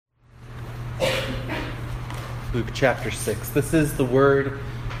Luke chapter 6. This is the word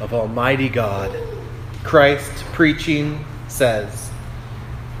of Almighty God. Christ, preaching, says,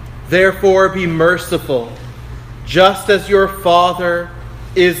 "Therefore be merciful, just as your Father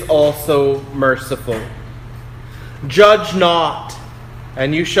is also merciful. Judge not,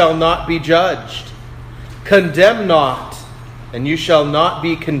 and you shall not be judged. Condemn not, and you shall not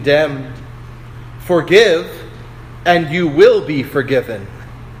be condemned. Forgive, and you will be forgiven.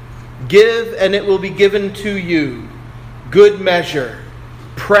 Give, and it will be given to you. Good measure,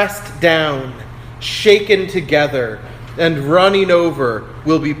 pressed down, shaken together, and running over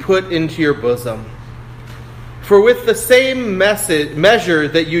will be put into your bosom. For with the same measure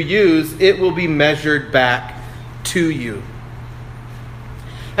that you use, it will be measured back to you."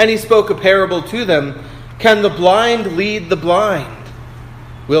 And he spoke a parable to them. "Can the blind lead the blind?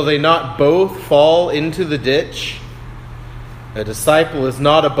 Will they not both fall into the ditch? A disciple is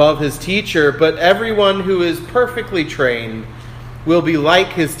not above his teacher, but everyone who is perfectly trained will be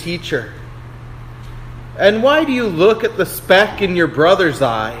like his teacher. And why do you look at the speck in your brother's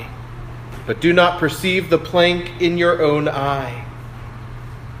eye, but do not perceive the plank in your own eye?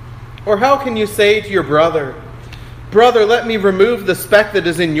 Or how can you say to your brother, 'Brother, let me remove the speck that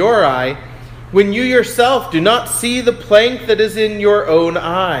is in your eye,' when you yourself do not see the plank that is in your own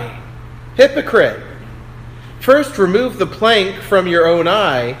eye? Hypocrite! First remove the plank from your own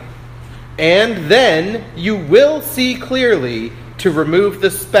eye, and then you will see clearly to remove the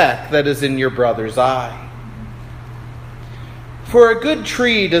speck that is in your brother's eye. For a good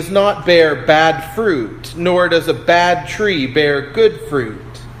tree does not bear bad fruit, nor does a bad tree bear good fruit.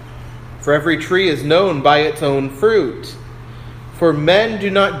 For every tree is known by its own fruit. For men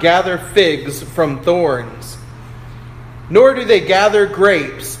do not gather figs from thorns, nor do they gather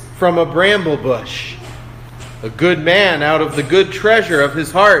grapes from a bramble bush. A good man out of the good treasure of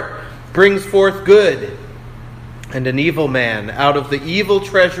his heart brings forth good, and an evil man out of the evil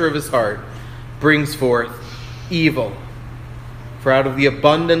treasure of his heart brings forth evil. For out of the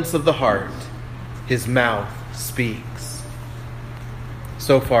abundance of the heart, his mouth speaks."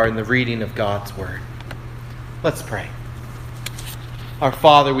 So far in the reading of God's word. Let's pray. Our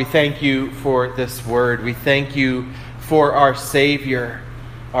Father, we thank you for this word. We thank you for our Savior,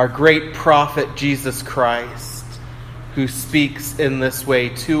 our great prophet, Jesus Christ, who speaks in this way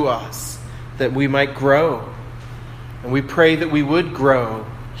to us, that we might grow. And we pray that we would grow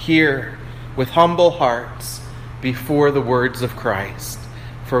here with humble hearts before the words of Christ.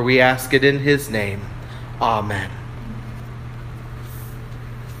 For we ask it in his name. Amen.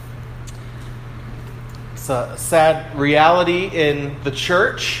 It's a sad reality in the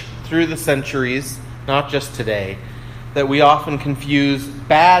church through the centuries, not just today, that we often confuse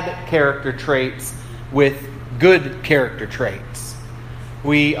bad character traits with good character traits.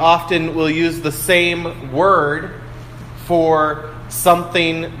 We often will use the same word for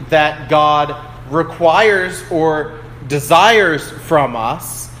something that God requires or desires from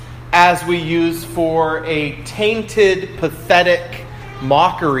us as we use for a tainted, pathetic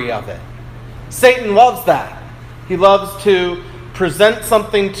mockery of it. Satan loves that. He loves to present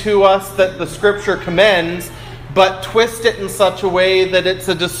something to us that the Scripture commends, but twist it in such a way that it's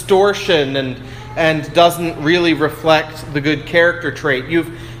a distortion and doesn't really reflect the good character trait.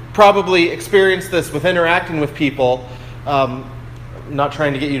 You've probably experienced this with interacting with people. I'm not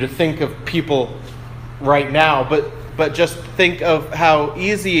trying to get you to think of people right now, but just think of how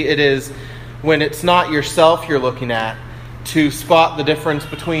easy it is when it's not yourself you're looking at to spot the difference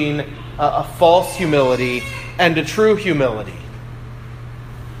between a false humility and a true humility.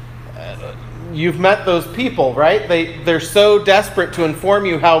 You've met those people, right? They're so desperate to inform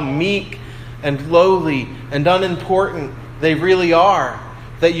you how meek and lowly and unimportant they really are,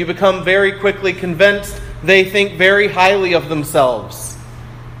 that you become very quickly convinced they think very highly of themselves.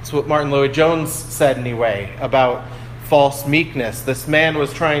 That's what Martin Lloyd-Jones said anyway about false meekness. This man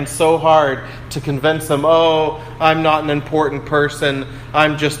was trying so hard to convince them, "Oh, I'm not an important person.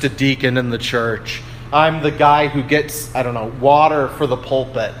 I'm just a deacon in the church. I'm the guy who gets, water for the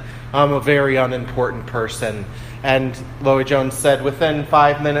pulpit. I'm a very unimportant person." And Lloyd-Jones said, within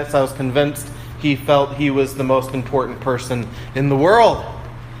 5 minutes, I was convinced he felt he was the most important person in the world.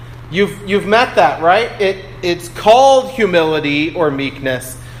 You've met that, right? It's called humility or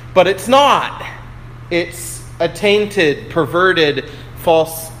meekness, but it's not. It's a tainted, perverted,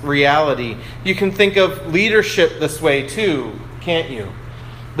 false reality. You can think of leadership this way too, can't you?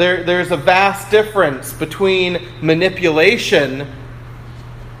 There's a vast difference between manipulation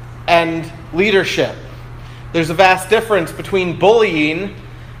and leadership. There's a vast difference between bullying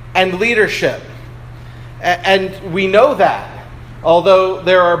and leadership. And we know that. Although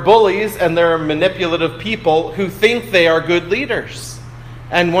there are bullies and there are manipulative people who think they are good leaders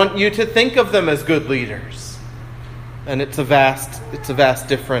and want you to think of them as good leaders. And it's a vast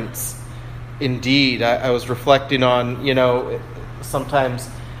difference indeed. I was reflecting on, sometimes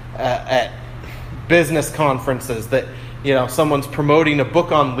at business conferences that, someone's promoting a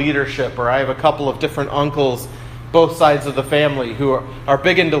book on leadership, or I have a couple of different uncles, both sides of the family, who are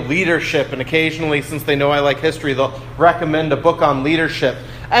big into leadership, and occasionally, since they know I like history, they'll recommend a book on leadership.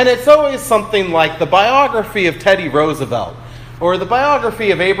 And it's always something like the biography of Teddy Roosevelt, or the biography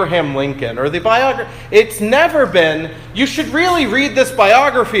of Abraham Lincoln, or the biography. It's never been, you should really read this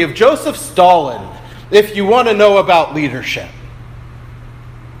biography of Joseph Stalin if you want to know about leadership.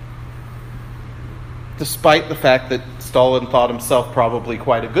 Despite the fact that Stalin thought himself probably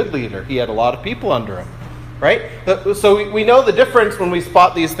quite a good leader. He had a lot of people under him. Right? So we know the difference when we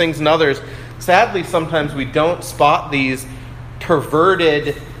spot these things in others. Sadly, sometimes we don't spot these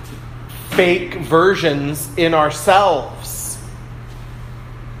perverted, fake versions in ourselves.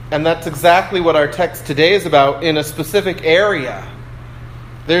 And that's exactly what our text today is about in a specific area.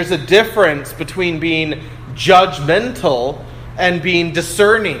 There's a difference between being judgmental and being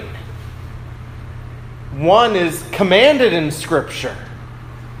discerning. One is commanded in Scripture.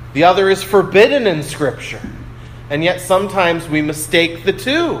 The other is forbidden in Scripture. And yet sometimes we mistake the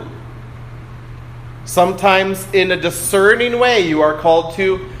two. Sometimes in a discerning way you are called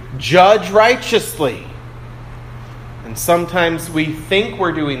to judge righteously. And sometimes we think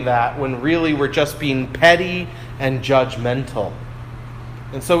we're doing that when really we're just being petty and judgmental.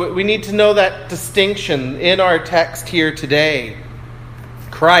 And so we need to know that distinction in our text here today.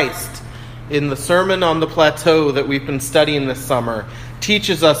 Christ, in the Sermon on the Plateau that we've been studying this summer,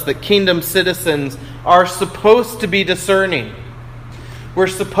 teaches us that kingdom citizens are supposed to be discerning. We're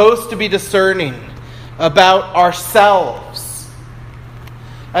supposed to be discerning about ourselves.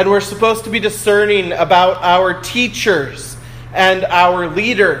 And we're supposed to be discerning about our teachers and our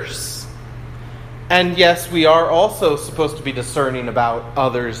leaders. And yes, we are also supposed to be discerning about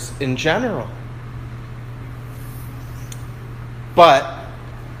others in general. But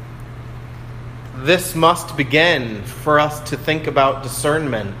this must begin for us to think about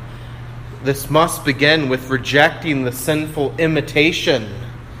discernment. This must begin with rejecting the sinful imitation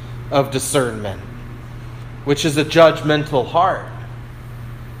of discernment, which is a judgmental heart.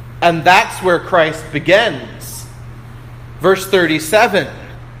 And that's where Christ begins. Verse 37,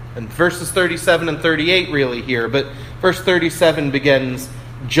 and verses 37 and 38 really here, but verse 37 begins,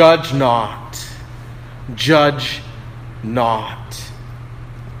 "Judge not, judge not."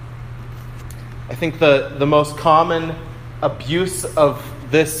 I think the most common abuse of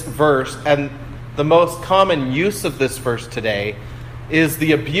this verse and the most common use of this verse today is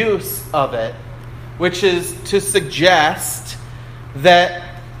the abuse of it, which is to suggest that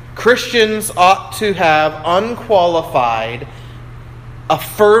Christians ought to have unqualified,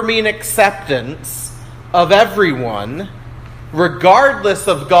 affirming acceptance of everyone, regardless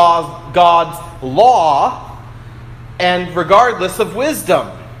of God's law and regardless of wisdom.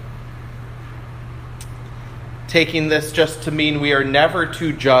 Taking this just to mean we are never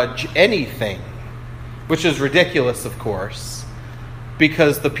to judge anything, which is ridiculous, of course,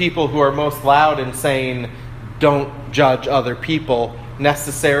 because the people who are most loud in saying don't judge other people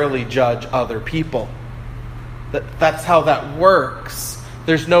necessarily judge other people. That's how that works.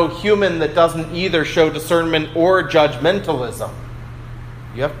 There's no human that doesn't either show discernment or judgmentalism.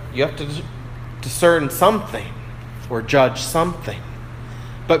 You have to discern something or judge something.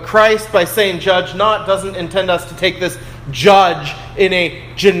 But Christ, by saying judge not, doesn't intend us to take this judge in a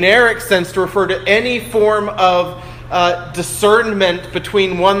generic sense to refer to any form of discernment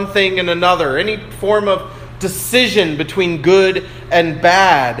between one thing and another, any form of decision between good and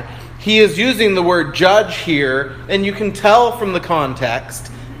bad. He is using the word judge here, and you can tell from the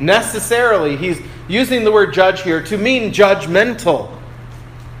context, necessarily, he's using the word judge here to mean judgmental.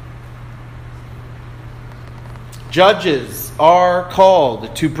 Judges are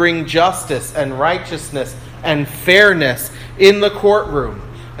called to bring justice and righteousness and fairness in the courtroom.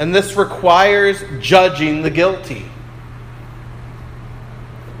 And this requires judging the guilty.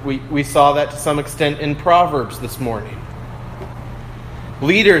 We saw that to some extent in Proverbs this morning.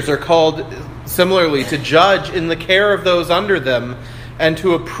 Leaders are called similarly to judge in the care of those under them and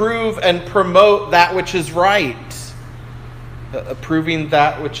to approve and promote that which is right. Approving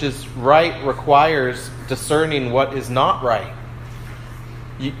that which is right requires discerning what is not right.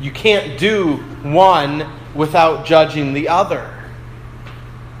 You can't do one without judging the other.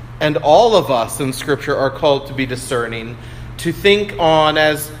 And all of us in Scripture are called to be discerning, to think on,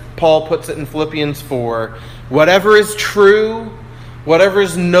 as Paul puts it in Philippians 4, whatever is true, whatever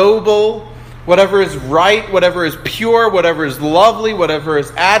is noble, whatever is right, whatever is pure, whatever is lovely, whatever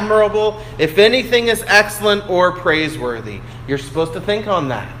is admirable, if anything is excellent or praiseworthy. You're supposed to think on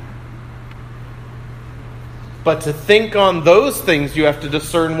that. But to think on those things, you have to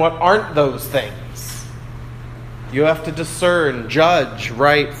discern what aren't those things. You have to discern, judge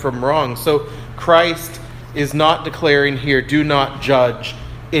right from wrong. So Christ is not declaring here, do not judge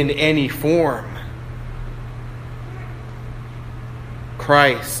in any form.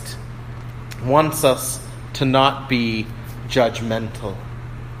 Christ wants us to not be judgmental.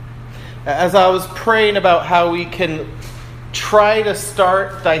 As I was praying about how we can try to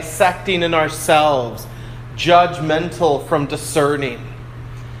start dissecting in ourselves judgmental from discerning,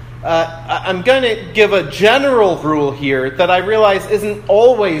 I'm going to give a general rule here that I realize isn't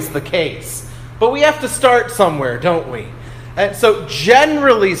always the case. But we have to start somewhere, don't we? And so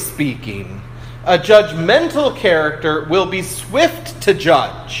generally speaking, a judgmental character will be swift to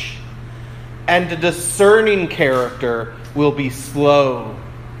judge, and a discerning character will be slow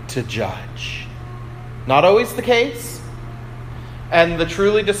to judge. Not always the case. And the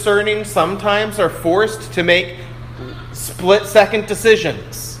truly discerning sometimes are forced to make split-second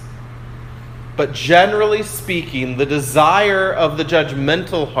decisions. But generally speaking, the desire of the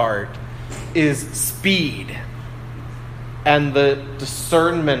judgmental heart is speed. And the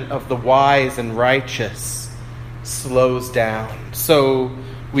discernment of the wise and righteous slows down. So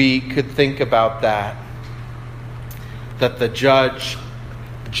we could think about that the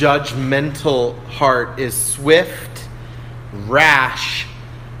judgmental heart is swift, rash,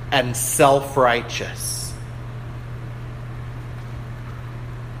 and self-righteous.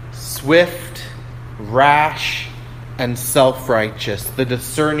 Swift, rash, and self-righteous. The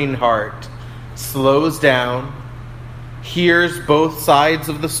discerning heart slows down, hears both sides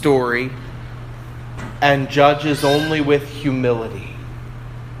of the story, and judges only with humility.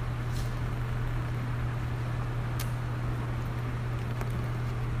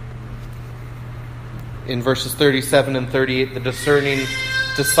 In verses 37 and 38, the discerning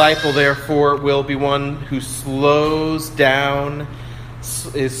disciple, therefore, will be one who slows down,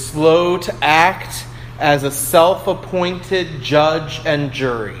 is slow to act as a self-appointed judge and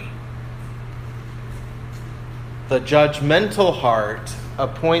jury. The judgmental heart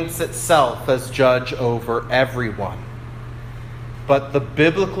appoints itself as judge over everyone. But the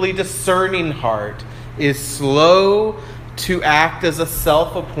biblically discerning heart is slow to act as a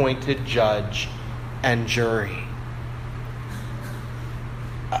self-appointed judge and jury.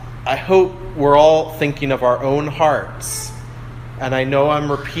 I hope we're all thinking of our own hearts. And I know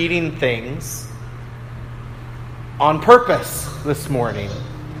I'm repeating things on purpose this morning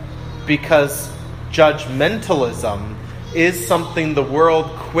because judgmentalism is something the world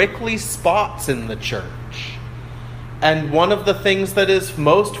quickly spots in the church. And one of the things that is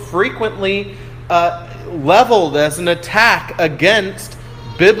most frequently leveled as an attack against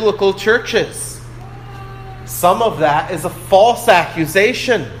biblical churches. Some of that is a false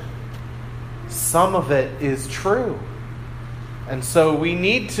accusation. Some of it is true. And so we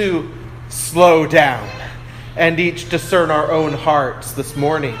need to slow down and each discern our own hearts this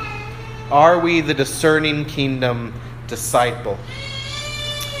morning. Are we the discerning kingdom disciple?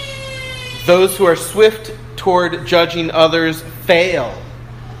 Those who are swift toward judging others fail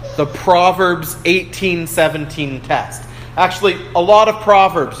the Proverbs 18:17 test. Actually, a lot of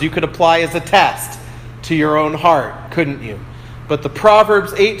Proverbs you could apply as a test to your own heart, couldn't you? But the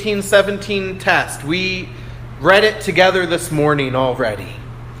Proverbs 18:17 test, we read it together this morning already.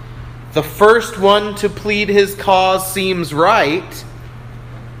 The first one to plead his cause seems right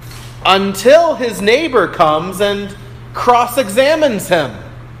until his neighbor comes and cross-examines him.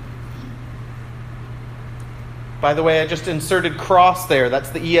 By the way, I just inserted cross there. That's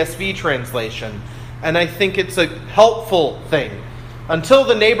the ESV translation. And I think it's a helpful thing. Until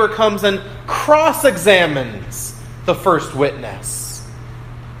the neighbor comes and cross-examines the first witness.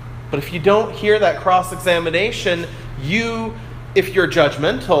 But if you don't hear that cross-examination, you, if you're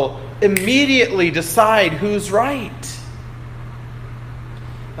judgmental, immediately decide who's right.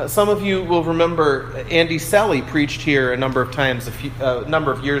 Some of you will remember Andy Selly preached here a number of times, a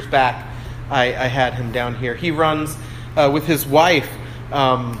number of years back. I had him down here. He runs with his wife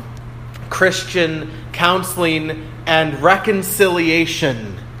Christian Counseling and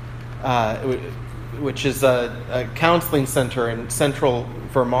Reconciliation, which is a counseling center in central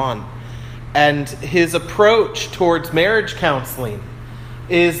Vermont. And his approach towards marriage counseling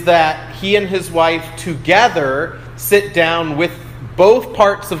is that he and his wife together sit down with both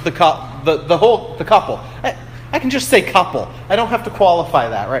parts of the couple. I can just say couple. I don't have to qualify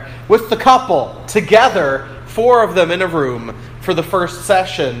that, right? With the couple together, 4 of them in a room, for for the first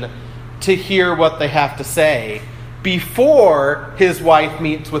session to hear what they have to say before his wife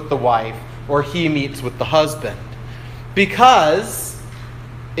meets with the wife or he meets with the husband. Because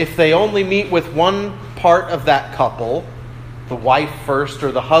if they only meet with one part of that couple, the wife first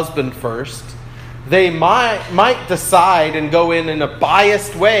or the husband first, they might decide and go in a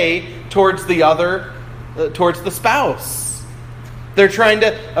biased way towards the other, towards the spouse. They're trying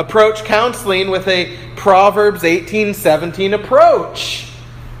to approach counseling with a Proverbs 18:17 approach.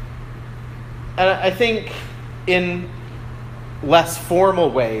 And I think in less formal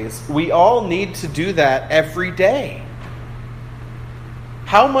ways, we all need to do that every day.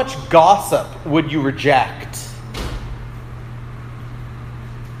 How much gossip would you reject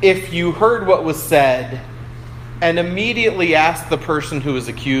if you heard what was said and immediately asked the person who was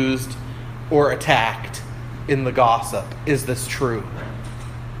accused or attacked in the gossip, is this true?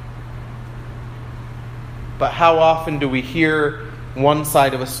 But how often do we hear one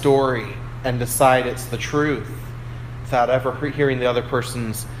side of a story and decide it's the truth without ever hearing the other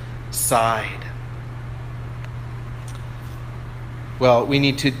person's side? Well, we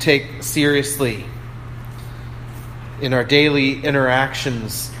need to take seriously in our daily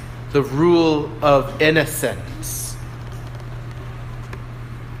interactions the rule of innocence.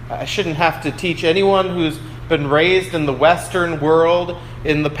 I shouldn't have to teach anyone who's been raised in the Western world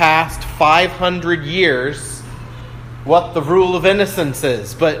in the past 500 years what the rule of innocence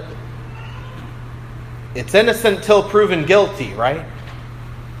is, but it's innocent till proven guilty, right?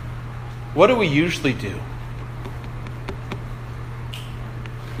 What do we usually do?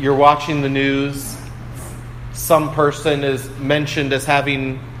 You're watching the news, some person is mentioned as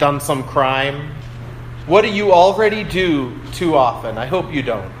having done some crime. What do you already do too often? I hope you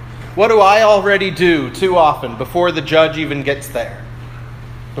don't. What do I already do too often before the judge even gets there?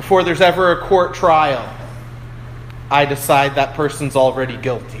 Before there's ever a court trial, I decide that person's already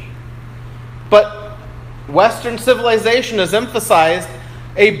guilty. But Western civilization has emphasized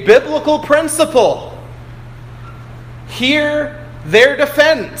a biblical principle. Hear their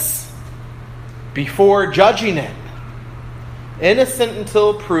defense before judging it. Innocent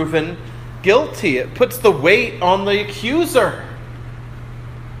until proven guilty. It puts the weight on the accuser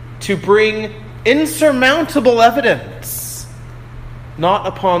to bring insurmountable evidence, not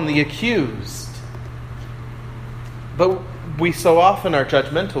upon the accused. But we so often are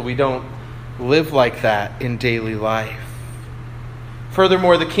judgmental. We don't live like that in daily life.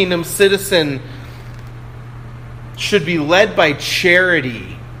 Furthermore, the kingdom citizen should be led by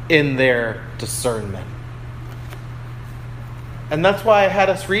charity in their discernment. And that's why I had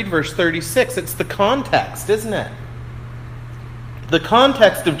us read verse 36. It's the context, isn't it? The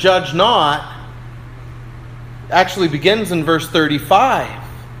context of judge not actually begins in verse 35.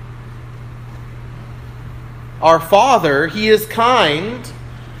 Our Father, He is kind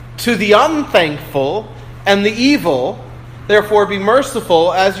to the unthankful and the evil. Therefore be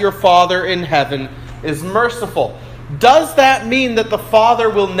merciful as your Father in heaven is merciful. Does that mean that the Father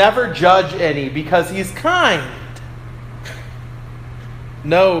will never judge any because He's kind?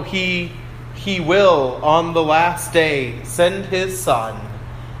 No, He will, on the last day, send His Son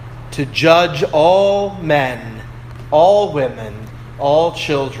to judge all men, all women, all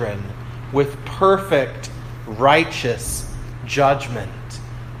children with perfect, righteous judgment.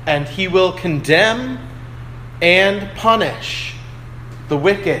 And He will condemn and punish the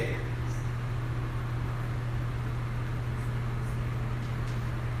wicked.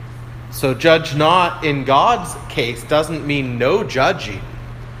 So judge not in God's case doesn't mean no judging.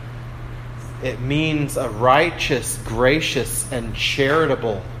 It means a righteous, gracious, and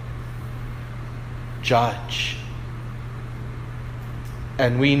charitable judge.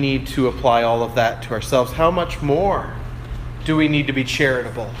 And we need to apply all of that to ourselves. How much more do we need to be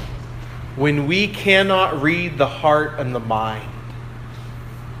charitable when we cannot read the heart and the mind?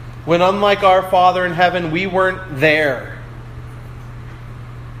 When, unlike our Father in heaven, we weren't there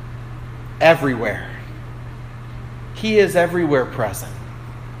everywhere. He is everywhere present.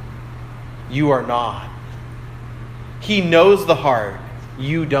 You are not. He knows the heart.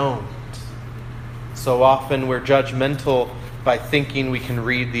 You don't. So often we're judgmental by thinking we can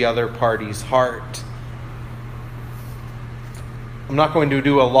read the other party's heart. I'm not going to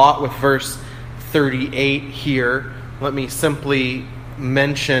do a lot with verse 38 here. Let me simply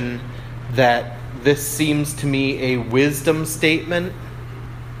mention that this seems to me a wisdom statement.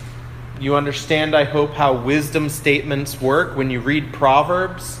 You understand, I hope, how wisdom statements work when you read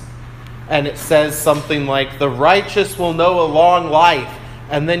Proverbs and it says something like, the righteous will know a long life,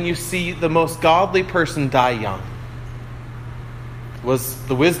 and then you see the most godly person die young. Was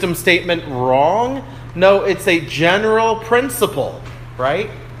the wisdom statement wrong? No, it's a general principle, right?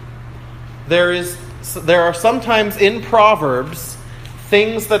 There are sometimes in Proverbs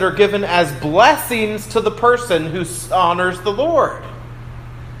things that are given as blessings to the person who honors the Lord.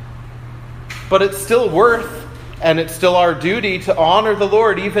 But it's still worth, and it's still our duty to honor the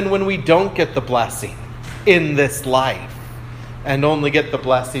Lord even when we don't get the blessing in this life, and only get the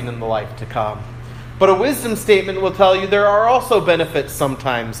blessing in the life to come. But a wisdom statement will tell you there are also benefits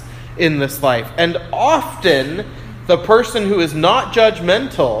sometimes in this life. And often, the person who is not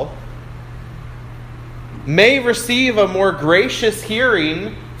judgmental may receive a more gracious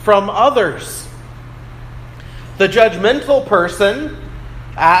hearing from others. The judgmental person,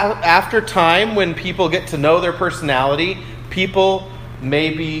 after time, when people get to know their personality, people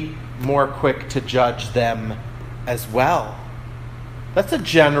may be more quick to judge them as well. That's a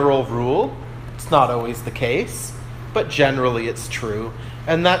general rule. It's not always the case, but generally it's true.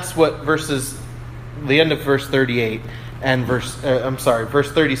 And that's what the end of verse 38 and verse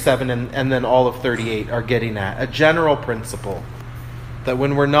 37 and then all of 38 are getting at. A general principle that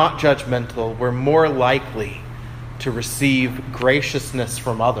when we're not judgmental, we're more likely to receive graciousness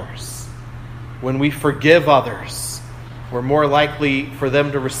from others. When we forgive others, we're more likely for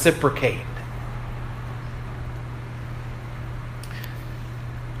them to reciprocate.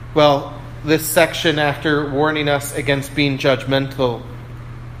 Well, this section, after warning us against being judgmental,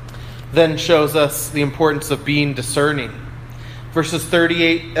 then shows us the importance of being discerning. Verses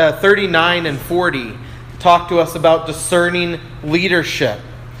 39 and 40 talk to us about discerning leadership.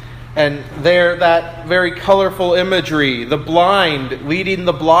 And there, that very colorful imagery, the blind leading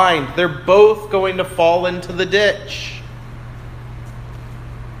the blind, they're both going to fall into the ditch.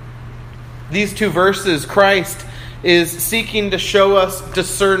 These two verses, Christ is seeking to show us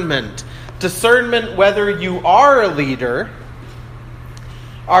discernment. Discernment whether you are a leader,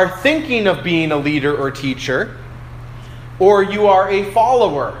 are thinking of being a leader or teacher, or you are a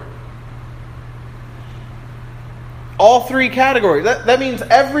follower. All three categories. That means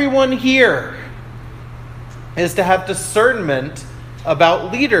everyone here is to have discernment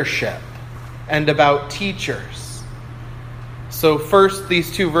about leadership and about teachers. So first,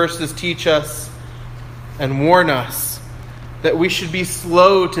 these two verses teach us and warn us that we should be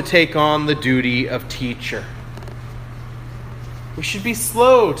slow to take on the duty of teacher. We should be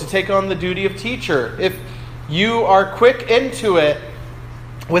slow to take on the duty of teacher. If you are quick into it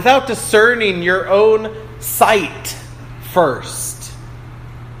without discerning your own sight first,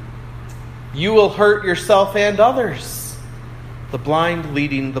 you will hurt yourself and others. The blind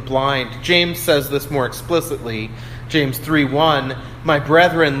leading the blind. James says this more explicitly. James 3:1, "My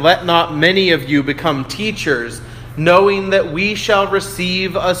brethren, let not many of you become teachers, knowing that we shall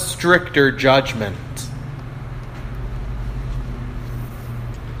receive a stricter judgment."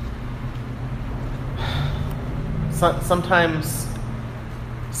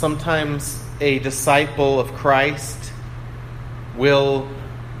 Sometimes a disciple of Christ will,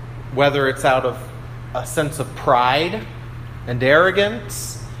 whether it's out of a sense of pride and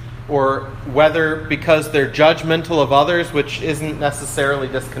arrogance, or whether because they're judgmental of others, which isn't necessarily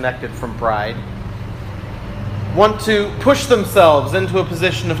disconnected from pride, want to push themselves into a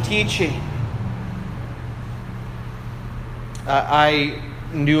position of teaching. I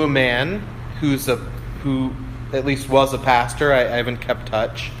knew a man who at least was a pastor. I haven't kept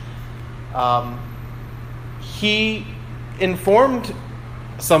touch. He informed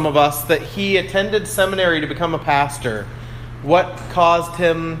some of us that he attended seminary to become a pastor. What caused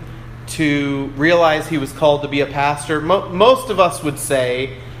him to realize he was called to be a pastor? Most of us would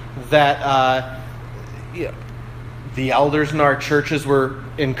say that the elders in our churches were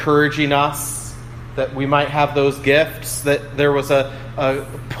encouraging us that we might have those gifts, that there was a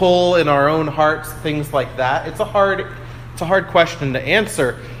pull in our own hearts, things like that. It's a hard question to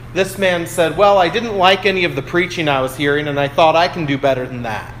answer. This man said, "Well, I didn't like any of the preaching I was hearing, and I thought I can do better than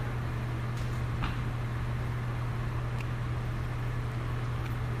that."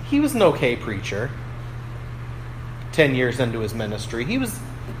 He was an okay preacher. 10 years into his ministry,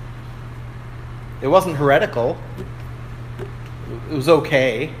 it wasn't heretical. It was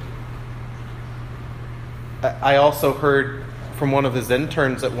okay. I also heard from one of his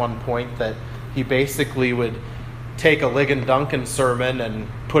interns at one point that he basically would take a Ligon Duncan sermon and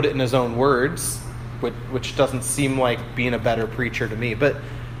put it in his own words, which doesn't seem like being a better preacher to me. But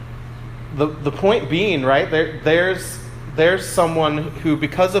the point being, right, there's someone who,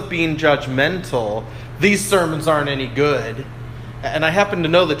 because of being judgmental, these sermons aren't any good. And I happen to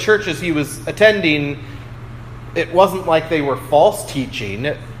know the churches he was attending, it wasn't like they were false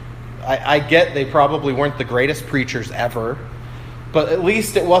teaching. I get they probably weren't the greatest preachers ever, but at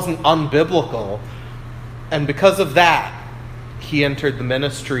least it wasn't unbiblical. And because of that, he entered the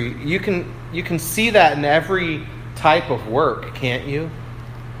ministry. You can see that in every type of work, can't you?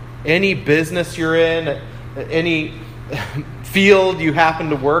 Any business you're in, any field you happen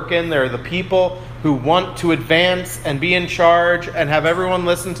to work in, there are the people who want to advance and be in charge and have everyone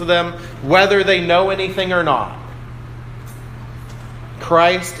listen to them, whether they know anything or not.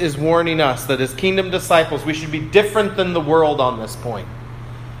 Christ is warning us that as kingdom disciples, we should be different than the world on this point.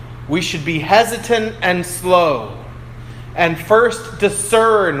 We should be hesitant and slow, and first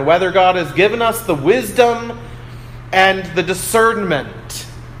discern whether God has given us the wisdom and the discernment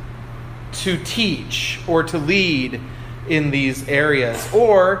to teach or to lead in these areas.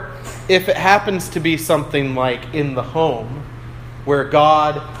 Or if it happens to be something like in the home, where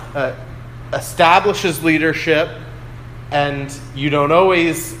God establishes leadership and you don't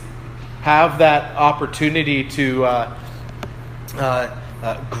always have that opportunity to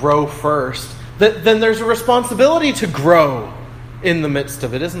grow first, then there's a responsibility to grow in the midst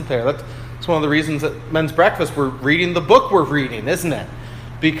of it, isn't there? That's one of the reasons at Men's Breakfast we're reading the book we're reading, isn't it?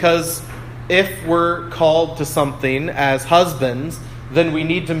 Because if we're called to something as husbands, then we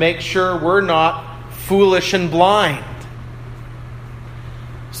need to make sure we're not foolish and blind.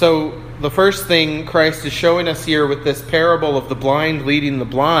 So the first thing Christ is showing us here with this parable of the blind leading the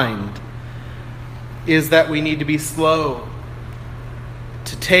blind is that we need to be slow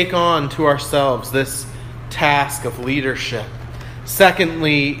to take on to ourselves this task of leadership.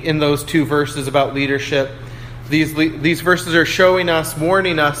 Secondly, in those two verses about leadership, these verses are showing us,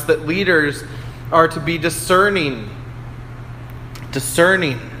 warning us that leaders are to be discerning.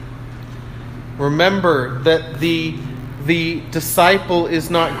 Discerning. Remember that the disciple is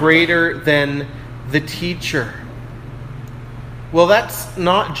not greater than the teacher. Well, that's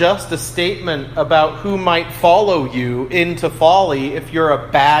not just a statement about who might follow you into folly if you're a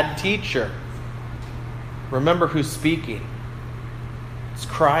bad teacher. Remember who's speaking. It's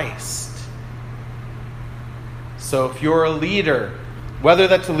Christ. So if you're a leader, whether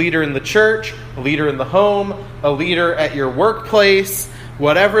that's a leader in the church, a leader in the home, a leader at your workplace,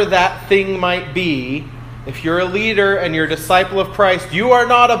 whatever that thing might be, if you're a leader and you're a disciple of Christ, you are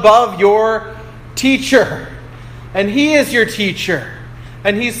not above your teacher. And He is your teacher.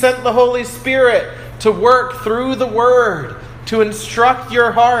 And He sent the Holy Spirit to work through the Word, to instruct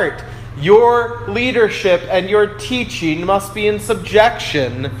your heart. Your leadership and your teaching must be in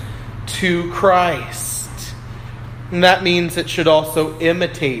subjection to Christ. And that means it should also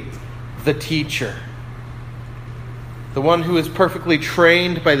imitate the teacher. The one who is perfectly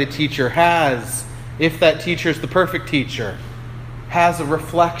trained by the teacher has, if that teacher is the perfect teacher, has a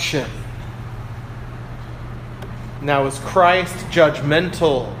reflection. Now, is Christ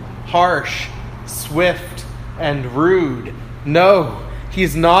judgmental, harsh, swift, and rude? No,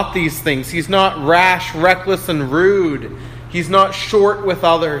 He's not these things. He's not rash, reckless, and rude. He's not short with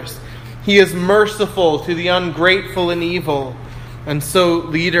others. He is merciful to the ungrateful and evil. And so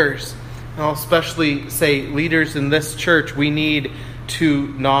leaders, and I'll especially say leaders in this church, we need to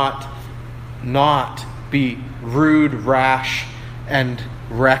not be rude, rash, and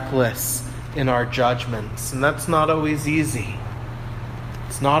reckless in our judgments. And that's not always easy.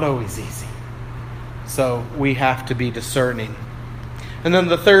 It's not always easy. So we have to be discerning. And then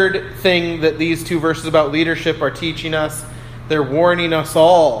the third thing that these two verses about leadership are teaching us, they're warning us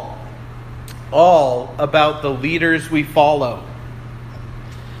all about the leaders we follow.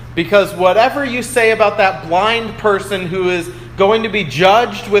 Because whatever you say about that blind person who is going to be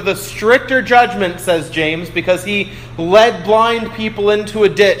judged with a stricter judgment, says James, because he led blind people into a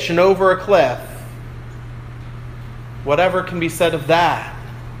ditch and over a cliff, whatever can be said of that,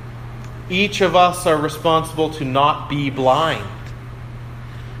 each of us are responsible to not be blind.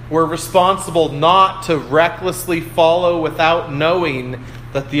 We're responsible not to recklessly follow without knowing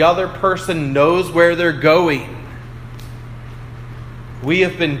that the other person knows where they're going. We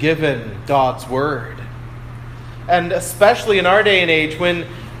have been given God's Word. And especially in our day and age,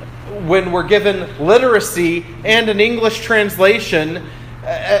 when we're given literacy and an English translation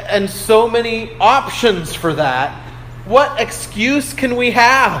and so many options for that, what excuse can we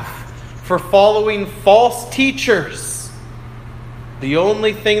have for following false teachers? The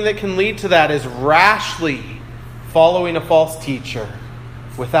only thing that can lead to that is rashly following a false teacher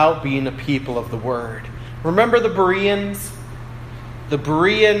without being a people of the Word. Remember the Bereans? The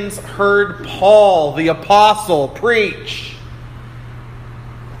Bereans heard Paul, the apostle, preach.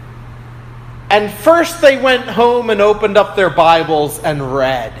 And first they went home and opened up their Bibles and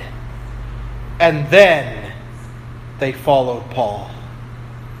read. And then they followed Paul.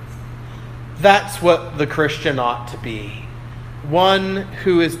 That's what the Christian ought to be. One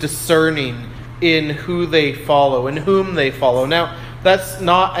who is discerning, in who they follow, in whom they follow. Now, that's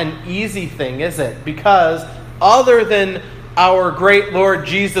not an easy thing, is it? Because other than our great Lord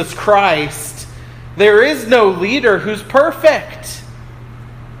Jesus Christ, there is no leader who's perfect.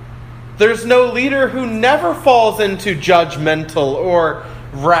 There's no leader who never falls into judgmental or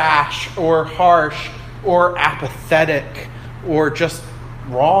rash or harsh or apathetic or just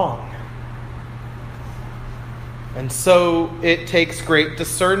wrong. And so it takes great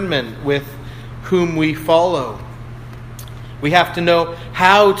discernment with whom we follow. We have to know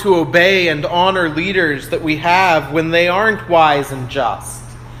how to obey and honor leaders that we have when they aren't wise and just.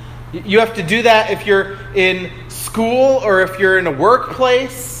 You have to do that if you're in school or if you're in a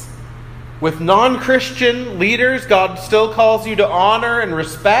workplace. With non-Christian leaders, God still calls you to honor and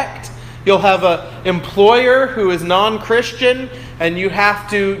respect. You'll have an employer who is non-Christian, and you have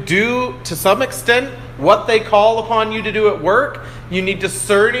to do, to some extent, what they call upon you to do at work. You need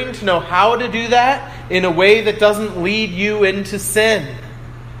discerning to know how to do that in a way that doesn't lead you into sin.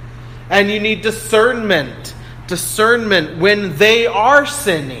 And you need discernment when they are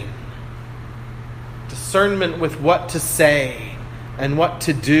sinning. Discernment with what to say and what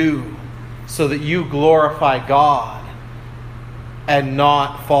to do so that you glorify God and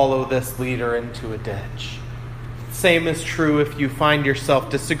not follow this leader into a ditch. Same is true if you find yourself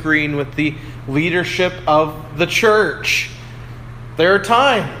disagreeing with the leadership of the church. There are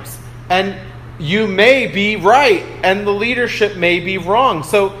times, and you may be right, and the leadership may be wrong.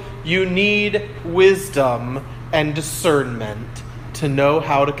 So you need wisdom and discernment to know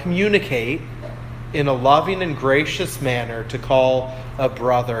how to communicate in a loving and gracious manner to call a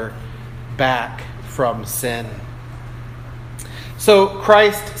brother back from sin. So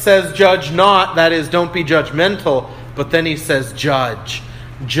Christ says, judge not, that is, don't be judgmental, but then he says, judge.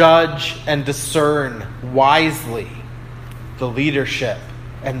 Judge and discern wisely the leadership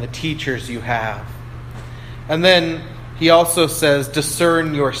and the teachers you have. And then he also says,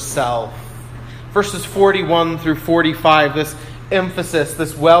 discern yourself. Verses 41 through 45, this emphasis,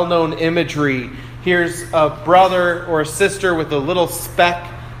 this well-known imagery. Here's a brother or a sister with a little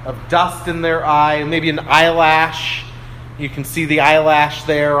speck of dust in their eye, maybe an eyelash. You can see the eyelash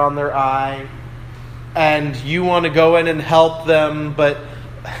there on their eye. And you want to go in and help them, but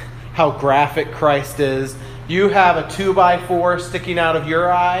how graphic Christ is. You have a 2x4 sticking out of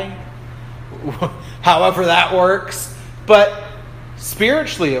your eye. However that works. But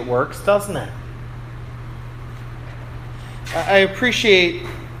spiritually it works, doesn't it? I appreciate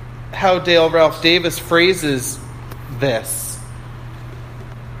how Dale Ralph Davis phrases this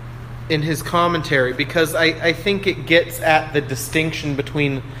in his commentary, because I think it gets at the distinction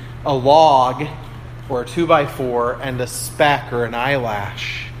between a log or a 2x4 and a speck or an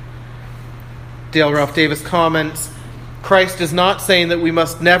eyelash. Dale Ralph Davis comments, Christ is not saying that we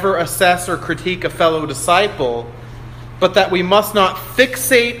must never assess or critique a fellow disciple, but that we must not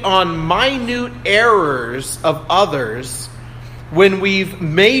fixate on minute errors of others when we've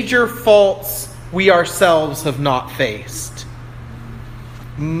major faults we ourselves have not faced.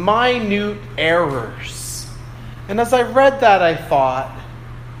 Minute errors. And as I read that, I thought,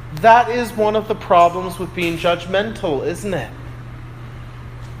 that is one of the problems with being judgmental, isn't it?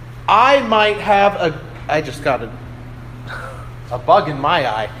 I might have I just got a bug in my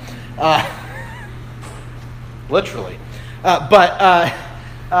eye. Literally. The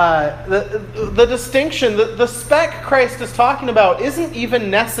distinction, the speck Christ is talking about isn't even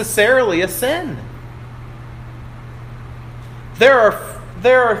necessarily a sin. There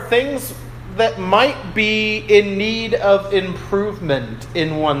are things that might be in need of improvement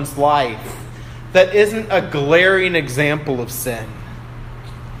in one's life that isn't a glaring example of sin.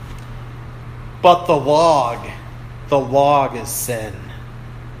 But the log is sin.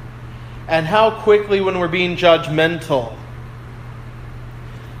 And how quickly when we're being judgmental,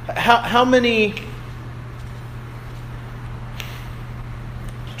 how many,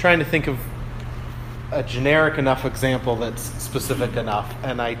 trying to think of a generic enough example that's specific enough,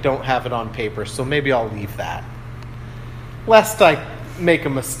 and I don't have it on paper, so maybe I'll leave that, lest I make a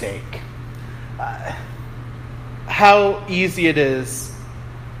mistake. How easy it is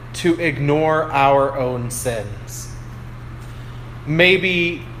to ignore our own sins.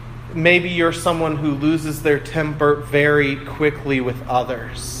 Maybe you're someone who loses their temper very quickly with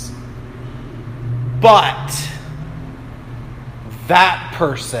others. But that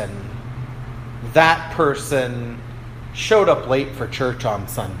person showed up late for church on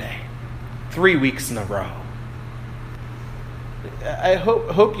Sunday, 3 weeks in a row. I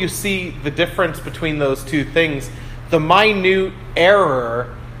hope you see the difference between those two things. The minute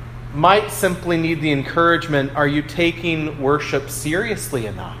error might simply need the encouragement, are you taking worship seriously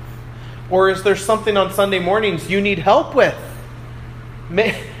enough? Or is there something on Sunday mornings you need help with?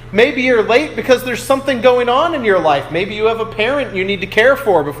 Maybe you're late because there's something going on in your life. Maybe you have a parent you need to care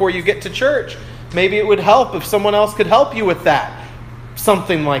for before you get to church. Maybe it would help if someone else could help you with that.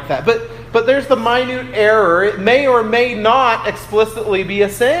 Something like that. But there's the minute error. It may or may not explicitly be a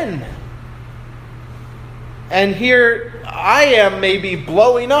sin. And here I am maybe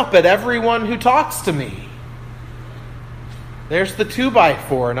blowing up at everyone who talks to me. There's the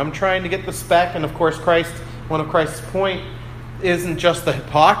 2x4, and I'm trying to get the speck. And of course, one of Christ's point isn't just the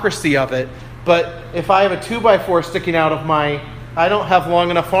hypocrisy of it, but if I have a 2x4 sticking out of I don't have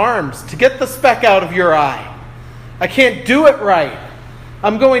long enough arms to get the speck out of your eye. I can't do it right.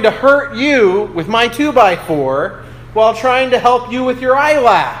 I'm going to hurt you with my 2x4 while trying to help you with your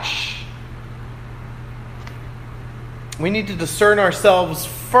eyelash. We need to discern ourselves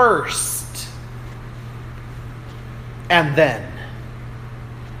first and then.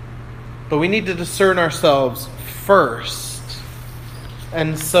 But we need to discern ourselves first.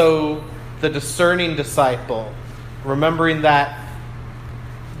 And so the discerning disciple, remembering that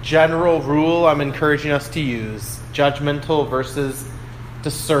general rule I'm encouraging us to use, judgmental versus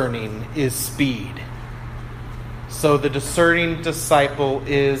discerning, is speed. So the discerning disciple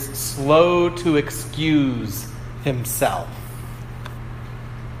is slow to excuse himself.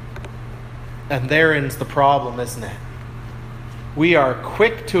 And therein the problem, isn't it? We are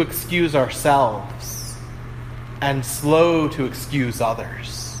quick to excuse ourselves and slow to excuse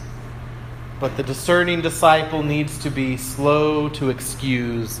others. But the discerning disciple needs to be slow to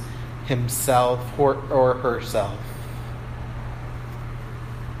excuse himself or herself.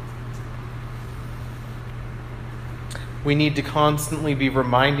 We need to constantly be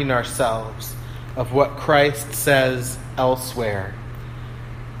reminding ourselves of what Christ says elsewhere.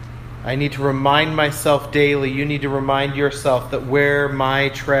 I need to remind myself daily. You need to remind yourself that where my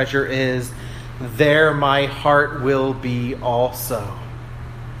treasure is, there my heart will be also.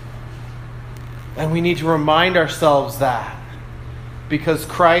 And we need to remind ourselves that because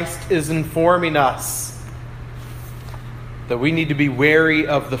Christ is informing us that we need to be wary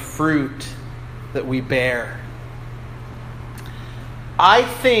of the fruit that we bear. I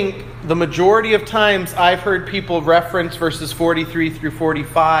think the majority of times I've heard people reference verses 43 through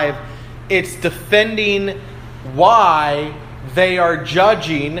 45, it's defending why they are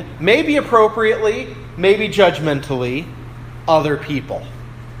judging, maybe appropriately, maybe judgmentally, other people.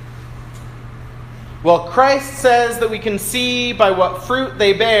 Well, Christ says that we can see by what fruit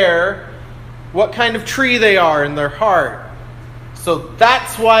they bear what kind of tree they are in their heart. So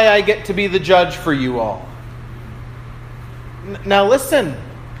that's why I get to be the judge for you all. Now listen,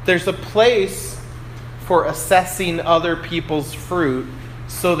 there's a place for assessing other people's fruit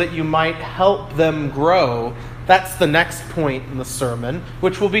so that you might help them grow. That's the next point in the sermon,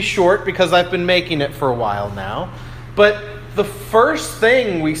 which will be short because I've been making it for a while now. But the first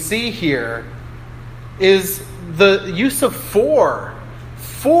thing we see here is the use of for.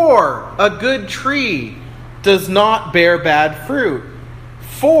 For a good tree does not bear bad fruit.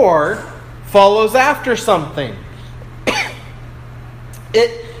 For follows after something.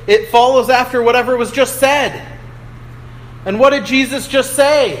 It follows after whatever was just said. And what did Jesus just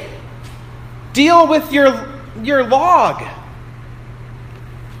say? Deal with your log.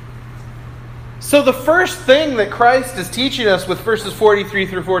 So the first thing that Christ is teaching us with verses 43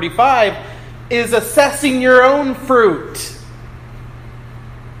 through 45 is assessing your own fruit.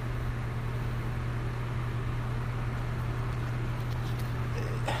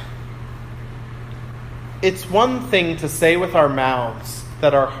 It's one thing to say with our mouths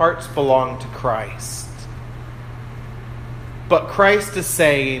that our hearts belong to Christ. But Christ is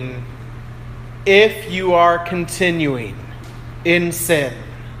saying, if you are continuing in sin,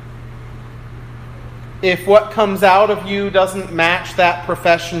 if what comes out of you doesn't match that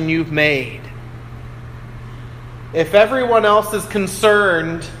profession you've made, if everyone else is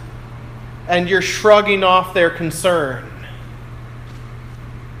concerned and you're shrugging off their concern,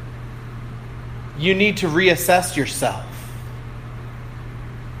 you need to reassess yourself.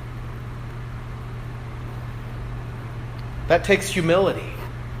 That takes humility.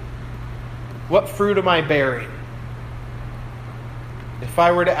 What fruit am I bearing? If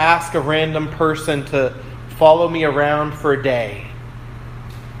I were to ask a random person to follow me around for a day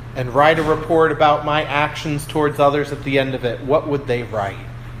and write a report about my actions towards others at the end of it, what would they write?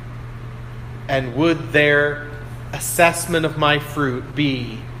 And would their assessment of my fruit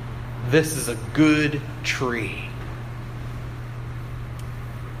be, this is a good tree?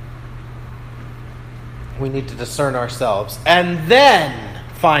 We need to discern ourselves. And then,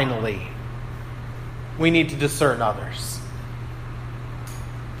 finally, we need to discern others.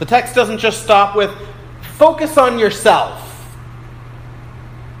 The text doesn't just stop with, focus on yourself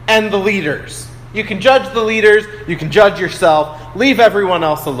and the leaders. You can judge the leaders, you can judge yourself, leave everyone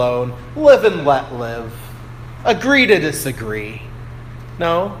else alone, live and let live. Agree to disagree.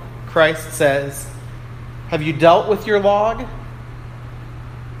 No, Christ says, have you dealt with your log?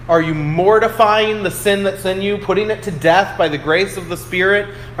 Are you mortifying the sin that's in you, putting it to death by the grace of the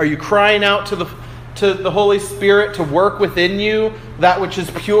Spirit? Are you crying out to the Holy Spirit to work within you that which is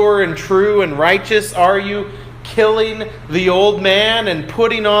pure and true and righteous? Are you killing the old man and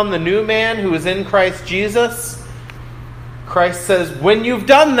putting on the new man who is in Christ Jesus? Christ says, when you've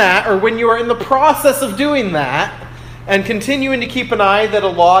done that, or when you are in the process of doing that, and continuing to keep an eye that a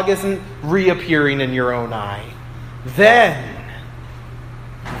log isn't reappearing in your own eye, then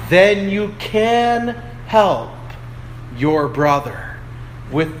you can help your brother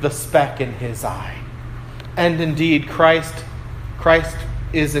with the speck in his eye. And indeed, Christ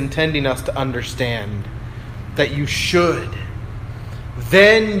is intending us to understand that you should.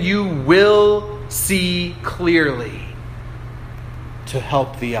 Then you will see clearly to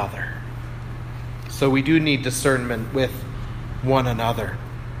help the other. So we do need discernment with one another.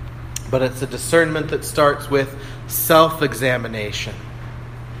 But it's a discernment that starts with self-examination.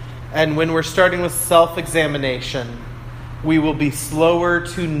 And when we're starting with self-examination, we will be slower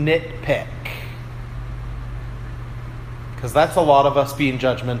to nitpick. Because that's a lot of us being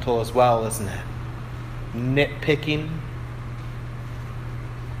judgmental as well, isn't it? Nitpicking.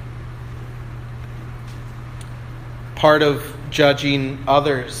 Part of judging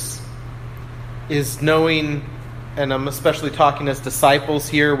others is knowing, and I'm especially talking as disciples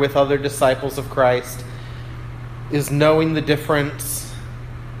here with other disciples of Christ, is knowing the difference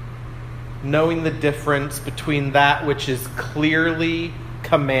between that which is clearly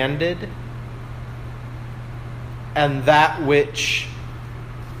commanded and that which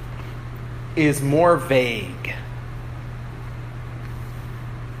is more vague.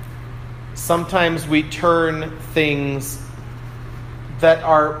 Sometimes we turn things that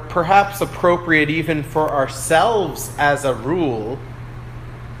are perhaps appropriate even for ourselves as a rule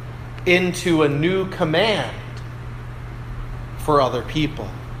into a new command for other people.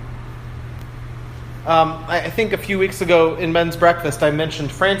 I think a few weeks ago in Men's Breakfast I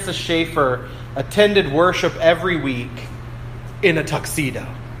mentioned Francis Schaeffer attended worship every week in a tuxedo.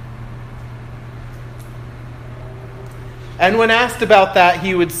 And when asked about that,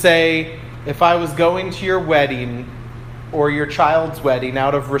 he would say, if I was going to your wedding or your child's wedding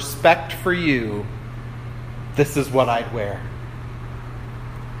out of respect for you, this is what I'd wear.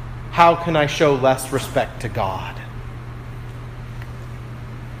 How can I show less respect to God?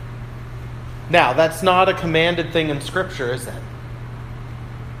 Now, that's not a commanded thing in Scripture, is it?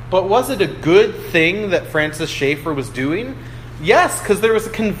 But was it a good thing that Francis Schaeffer was doing? Yes, because there was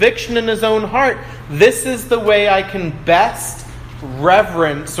a conviction in his own heart. This is the way I can best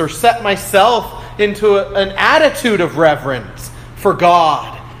reverence or set myself into an attitude of reverence for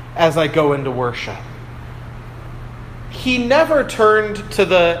God as I go into worship. He never turned to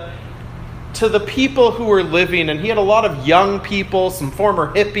the people who were living, and he had a lot of young people, some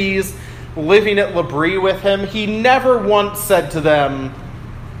former hippies, living at L'Abri with him. He never once said to them,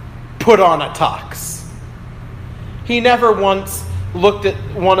 put on a tux. He never once looked at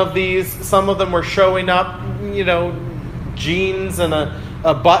one of these. Some of them were showing up, jeans and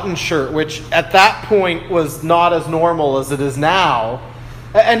a button shirt, which at that point was not as normal as it is now.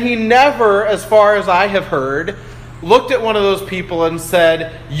 And he never, as far as I have heard, looked at one of those people and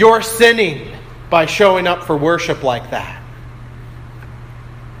said, you're sinning by showing up for worship like that.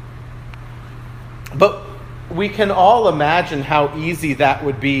 But we can all imagine how easy that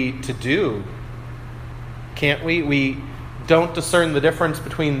would be to do, can't we? We don't discern the difference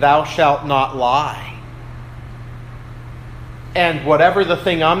between thou shalt not lie and whatever the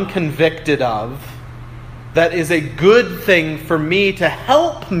thing I'm convicted of that is a good thing for me to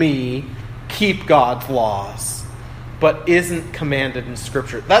help me keep God's laws, but isn't commanded in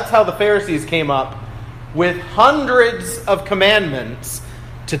Scripture. That's how the Pharisees came up with hundreds of commandments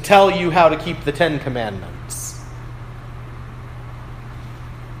to tell you how to keep the 10 Commandments.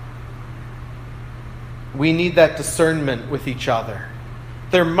 We need that discernment with each other.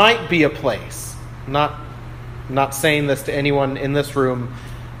 There might be a place, not saying this to anyone in this room,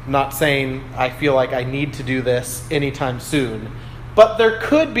 not saying I feel like I need to do this anytime soon, but there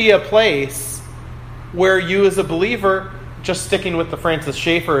could be a place where you as a believer, just sticking with the Francis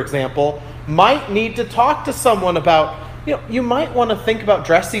Schaeffer example, might need to talk to someone about, you might want to think about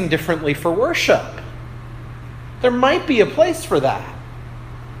dressing differently for worship. There might be a place for that.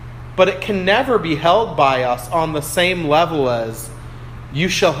 But it can never be held by us on the same level as You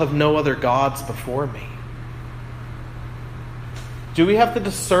shall have no other gods before me. Do we have the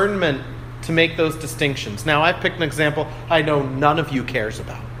discernment to make those distinctions? Now, I've picked an example I know none of you cares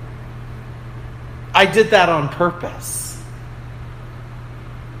about. I did that on purpose.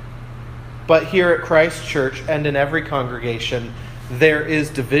 But here at Christ Church and in every congregation, there is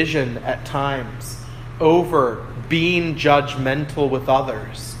division at times over being judgmental with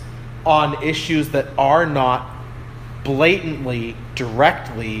others on issues that are not blatantly,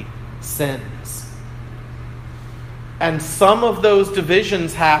 directly sins. And some of those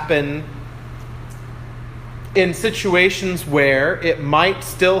divisions happen in situations where it might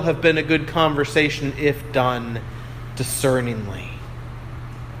still have been a good conversation if done discerningly.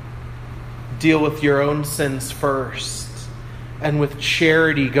 Deal with your own sins first, and with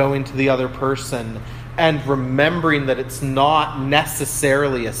charity going to the other person, and remembering that it's not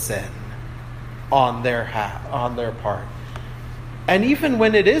necessarily a sin on their part. And even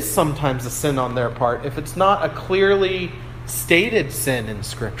when it is sometimes a sin on their part, if it's not a clearly stated sin in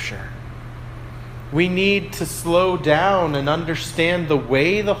Scripture, we need to slow down and understand the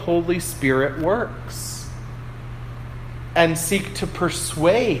way the Holy Spirit works and seek to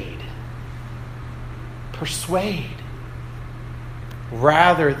persuade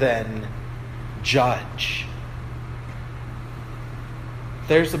rather than judge.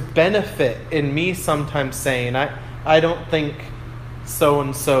 There's a benefit in me sometimes saying, I don't think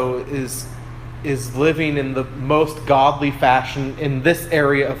so-and-so is living in the most godly fashion in this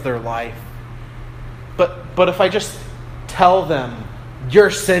area of their life. But if I just tell them, you're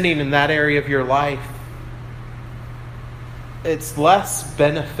sinning in that area of your life, it's less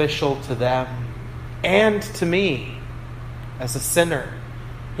beneficial to them and to me as a sinner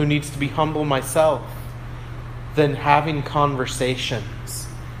who needs to be humble myself than having conversations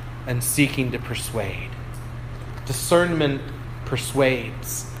and seeking to persuade. Discernment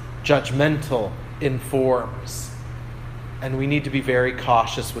persuades, judgmental informs, and we need to be very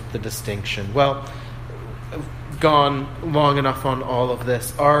cautious with the distinction. Well, I've gone long enough on all of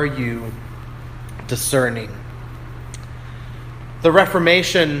this. Are you discerning? The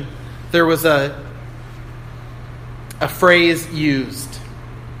Reformation, there was a phrase used.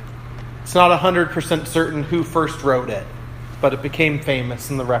 It's not 100% certain who first wrote it, but it became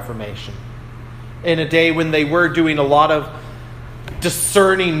famous in the Reformation. In a day when they were doing a lot of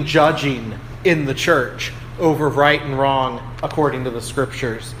discerning judging in the church over right and wrong according to the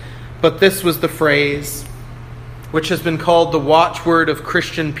Scriptures. But this was the phrase which has been called the watchword of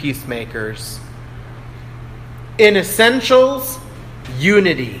Christian peacemakers. In essentials,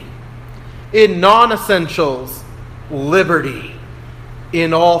 unity. In non-essentials, liberty.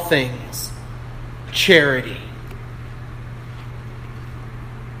 In all things, charity.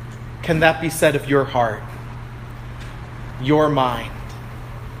 Can that be said of your heart, your mind?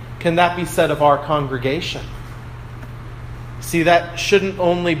 Can that be said of our congregation? See, that shouldn't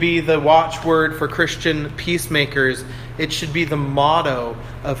only be the watchword for Christian peacemakers. It should be the motto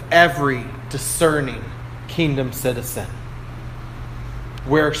of every discerning kingdom citizen.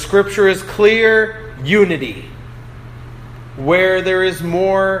 Where Scripture is clear, unity. Where there is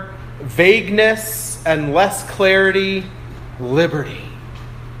more vagueness and less clarity, liberty.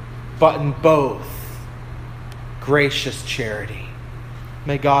 But in both, gracious charity.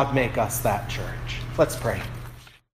 May God make us that church. Let's pray.